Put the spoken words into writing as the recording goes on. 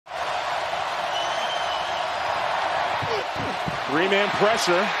Three-man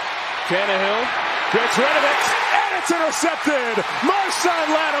pressure. Tannehill gets rid of it, and it's intercepted. Marshawn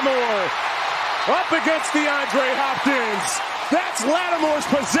Lattimore up against DeAndre Hopkins. That's Lattimore's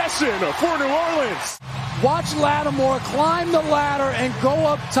possession for New Orleans. Watch Lattimore climb the ladder and go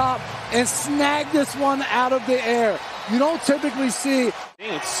up top and snag this one out of the air. You don't typically see.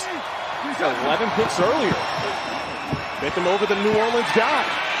 He's got 11 picks earlier. Pick him over the New Orleans guy.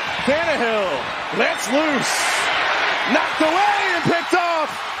 Tannehill lets loose. Knocked away and picked off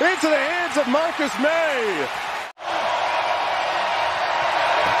into the hands of Marcus May.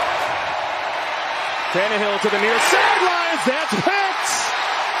 Tannehill to the near sidelines. That's picked.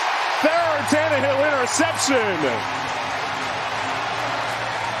 Third Tannehill interception.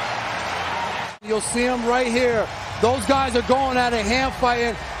 You'll see him right here. Those guys are going at it, hand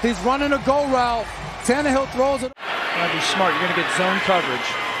fighting. He's running a go route. Tannehill throws it. Gotta be smart. You're going to get zone coverage.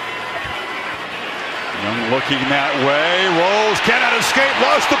 Young looking that way. Rolls. Cannot escape.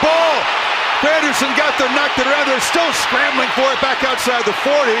 Lost the ball. Granderson got there, knocked it around. They're still scrambling for it back outside the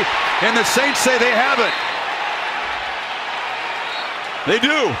 40. And the Saints say they have it. They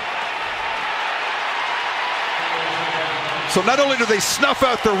do. So not only do they snuff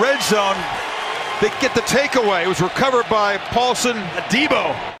out the red zone, they get the takeaway. It was recovered by Paulson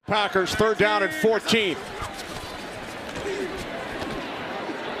Adebo. Packers 3rd down and 14.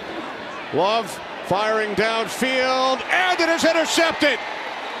 Love firing downfield, and it is intercepted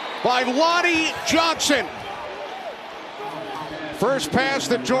by Lonnie Johnson. First pass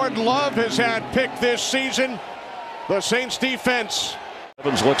that Jordan Love has had picked this season. The Saints defense.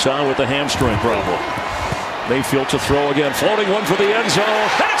 Evans looks on with a hamstring problem. Mayfield to throw again, floating one for the end zone,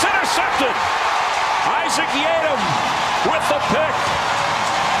 and it's intercepted. Isaac Yiadom with the pick.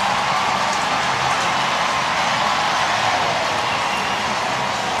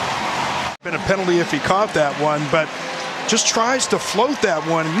 Been a penalty if he caught that one, but just tries to float that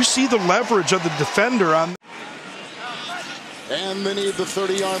one. And you see the leverage of the defender on. And they need the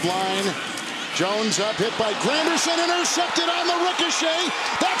 30-yard line. Jones up, hit by Granderson, intercepted on the ricochet.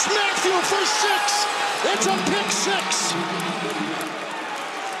 That's Matthew for 6. It's a pick 6.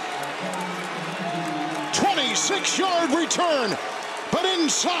 26-yard return, but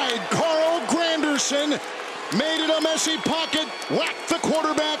inside Carl Granderson made it a messy pocket, whacked the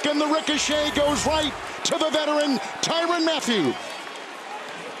quarterback, and the ricochet goes right to the veteran Tyrann Mathieu.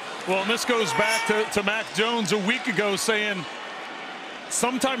 Well, and this goes back to Mac Jones a week ago saying,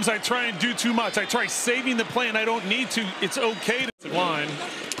 sometimes I try and do too much. I try saving the play and I don't need to. It's okay to line.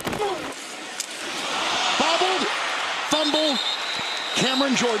 Bobbled, fumble.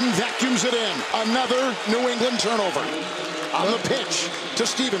 Cameron Jordan vacuums it in. Another New England turnover. On the pitch to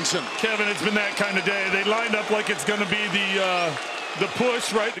Stevenson. Kevin, it's been that kind of day. They lined up like it's going to be the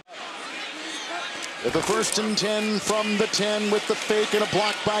push, right? At the 1st and 10 from the 10 with the fake and a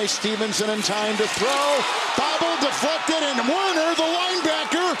block by Stevenson in time to throw. Bobble deflected, and Werner, the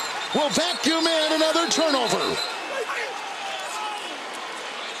linebacker, will vacuum in another turnover.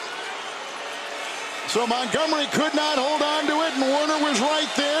 So Montgomery could not hold on to it, and Werner was right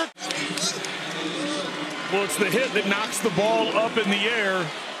there. Well, it's the hit that knocks the ball up in the air.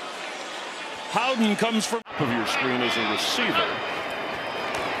 Howden comes from Of your screen as a receiver.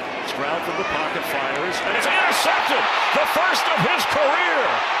 Stroud from the pocket fires, and it's intercepted. The first of his career.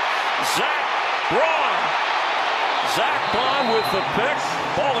 Zach Bond with the pick.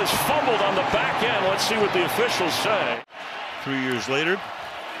 Ball is fumbled on the back end. Let's see what the officials say. 3 years later,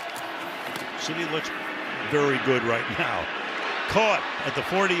 City looks very good right now. Caught at the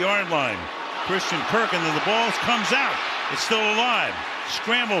 40-yard line. Christian Kirk, and then the ball comes out. It's still alive.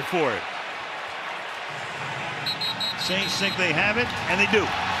 Scramble for it. Saints think they have it, and they do.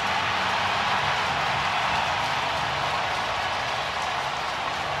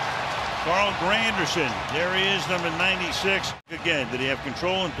 Carl Granderson, there he is, number 96. Again, did he have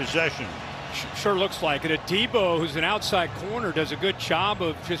control and possession? Sure looks like it. Adebo, who's an outside corner, does a good job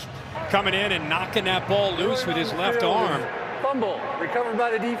of just coming in and knocking that ball loose with his left arm. Fumble, recovered by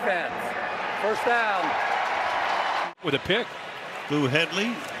the defense. First down. With a pick. Lou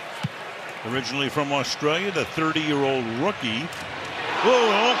Hedley, originally from Australia, the 30-year-old rookie.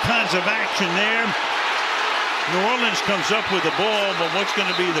 Whoa, all kinds of action there. New Orleans comes up with the ball, but what's going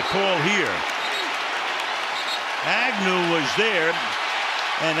to be the call here? Agnew was there,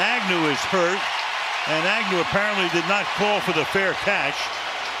 and Agnew is hurt. And Agnew apparently did not call for the fair catch.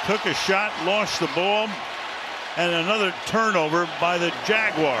 Took a shot, lost the ball, and another turnover by the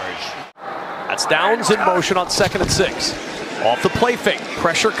Jaguars. That's Downs in motion on 2nd and 6. Off the play fake.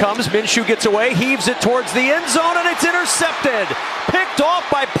 Pressure comes. Minshew gets away, heaves it towards the end zone, and it's intercepted. Picked off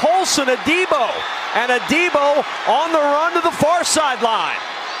by Paul Paulson Adebo. And Adebo on the run to the far sideline.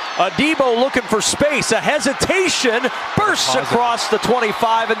 Adebo looking for space. A hesitation. Bursts across the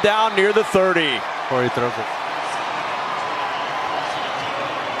 25 and down near the 30.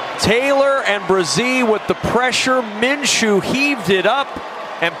 Taylor and Brazee with the pressure. Minshew heaved it up.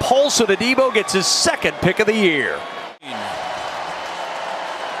 And Paulson Adebo gets his second pick of the year.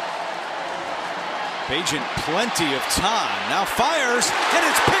 Bagent, plenty of time. Now fires, and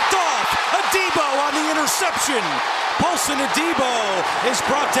it's picked off. Adebo on the interception. Paulson Adebo is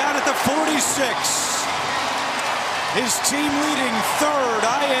brought down at the 46. His team leading third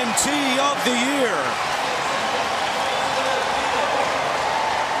INT of the year.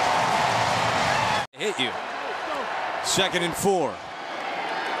 Hit you. 2nd and 4.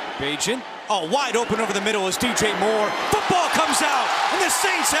 Bagent, wide open over the middle is DJ Moore. Football comes out, and the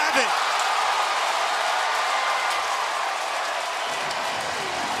Saints have it.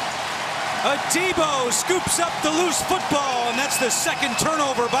 Adebo scoops up the loose football, and that's the second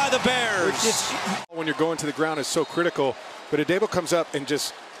turnover by the Bears. When you're going to the ground is so critical, but Adebo comes up and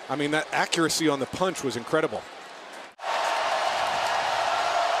just, I mean, that accuracy on the punch was incredible.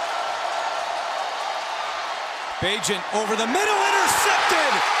 Bagent over the middle,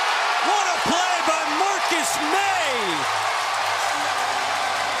 intercepted. What a play by Marcus May.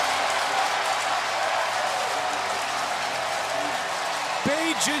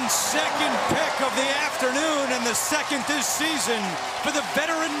 Bagent's second pick of the afternoon and the second this season for the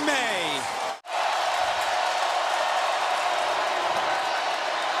veteran May.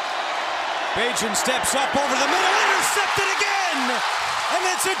 Bagent steps up over the middle, intercepted again. And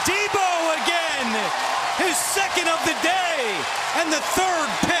it's Adebo again. His second of the day, and the third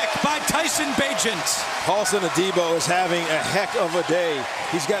pick by Tyson Bagent. Paulson Adebo is having a heck of a day.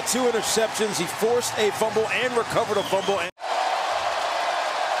 He's got 2 interceptions. He forced a fumble and recovered a fumble.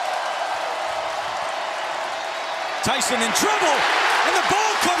 Tyson in trouble, and the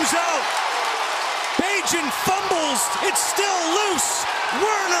ball comes out. Bagent fumbles. It's still loose.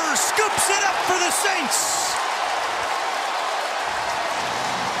 Werner scoops it up for the Saints.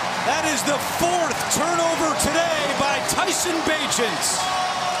 That is the 4th turnover today by Tyson Bagent.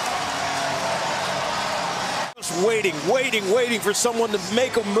 Just waiting for someone to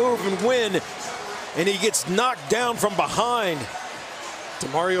make a move and win. And he gets knocked down from behind.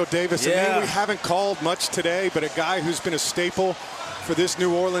 Demario Davis, a name we haven't called much today, but a guy who's been a staple for this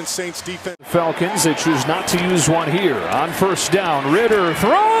New Orleans Saints defense. Falcons, they choose not to use one here. On first down, Ridder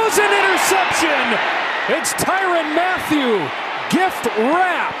throws an interception. It's Tyrann Mathieu. Gift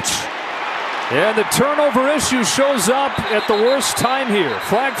wrapped. And the turnover issue shows up at the worst time here.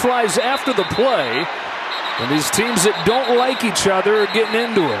 Flag flies after the play. And these teams that don't like each other are getting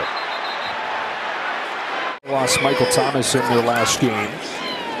into it. Lost Michael Thomas in their last game.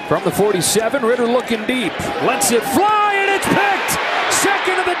 From the 47, Ridder looking deep. Lets it fly, and it's picked!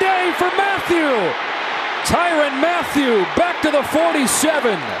 Second of the day for Mathieu. Tyrann Mathieu back to the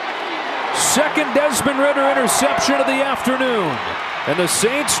 47. Second Desmond Ridder interception of the afternoon. And the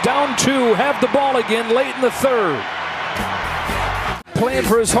Saints down 2 have the ball again late in the 3rd. Playing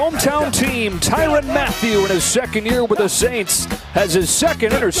for his hometown team, Tyrann Mathieu in his second year with the Saints has his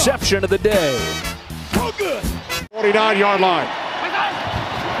second interception of the day. 49-yard line.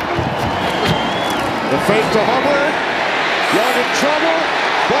 The fake to Hubbard. Young in trouble.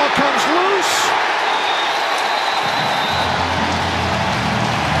 Ball comes loose.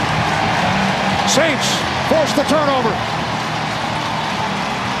 Saints force the turnover.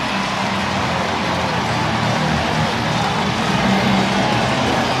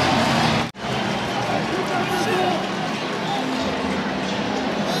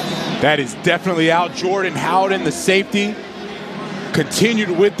 That is definitely out. Jordan Howden, the safety,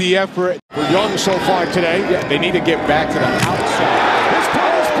 continued with the effort. For Young so far today, they need to get back to the outside. This ball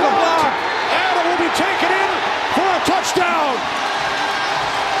is blocked, and it will be taken in for a touchdown.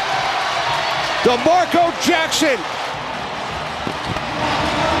 DeMarco Jackson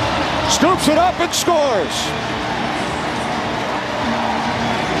scoops it up and scores.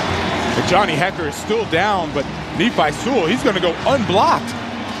 And Johnny Hekker is still down, but Nephi Sewell, he's going to go unblocked.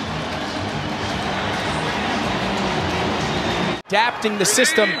 Adapting the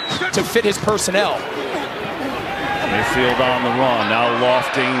system to fit his personnel. Mayfield on the run, now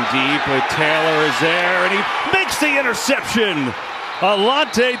lofting deep, but Taylor is there, and he makes the interception.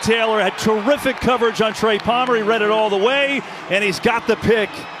 Alontae Taylor had terrific coverage on Trey Palmer. He read it all the way, and he's got the pick.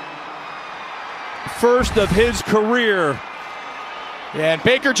 First of his career. Yeah, and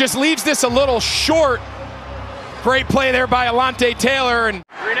Baker just leaves this a little short. Great play there by Alontae Taylor. And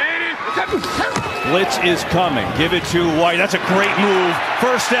Blitz is coming. Give it to White. That's a great move.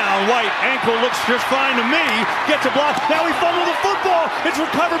 First down. White. Ankle looks just fine to me. Gets a block. Now he fumbled the football. It's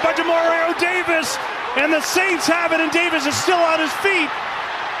recovered by Demario Davis. And the Saints have it, and Davis is still on his feet.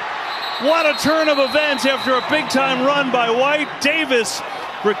 What a turn of events after a big-time run by White. Davis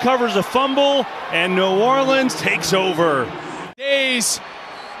recovers a fumble, and New Orleans takes over.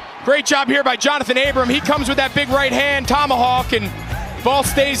 Great job here by Jonathan Abram. He comes with that big right hand tomahawk, and ball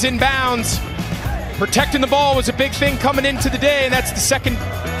stays in bounds. Protecting the ball was a big thing coming into the day, and that's the second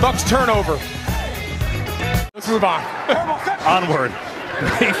Bucs turnover. Let's move on. Onward.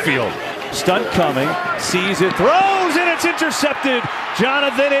 Mayfield. Stunt coming. Sees it. Throws, and it's intercepted.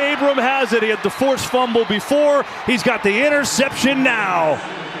 Jonathan Abram has it. He had the forced fumble before. He's got the interception now.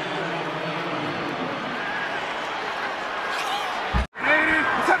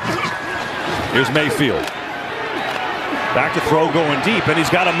 Here's Mayfield. Back to throw, going deep, and he's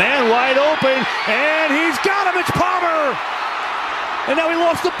got a man wide open, and he's got him. It's Palmer. And now he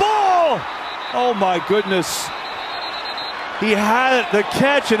lost the ball. Oh, my goodness. He had the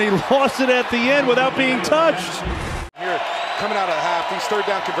catch, and he lost it at the end without being touched. Here, coming out of the half, these third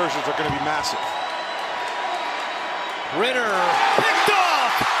down conversions are going to be massive. Ritter picked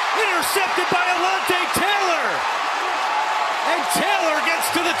off, intercepted by Alontae Taylor. And Taylor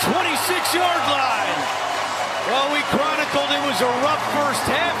gets to the 26-yard line. Well, we chronicled it was a rough first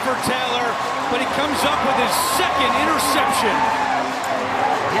half for Taylor, but he comes up with his second interception.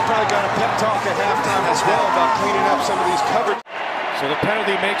 He probably got a pep talk at halftime as well about cleaning up some of these coverage. So the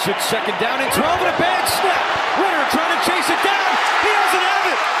penalty makes it second down and 12, and a bad snap. Ritter trying to chase it down. He doesn't have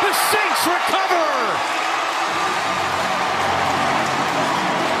it. The Saints recover.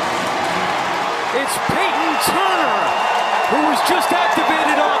 It's Peyton Turner, who was just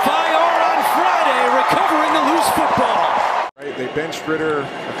activated off IR on Friday, recovering the loose football. They benched Ritter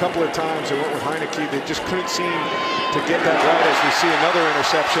a couple of times. They went with Heineke. They just couldn't seem to get that right as we see another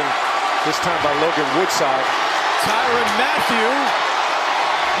interception, this time by Logan Woodside. Tyrann Mathieu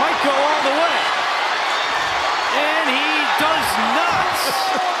might go all the way. And he does not.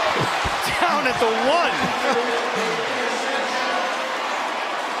 Down at the 1.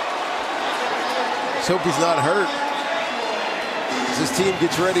 Let's hope he's not hurt. As this team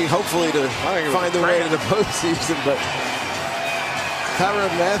gets ready, hopefully, to find their way to the postseason. But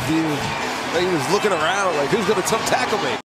Tyrann Mathieu, he was looking around like, who's going to tackle me?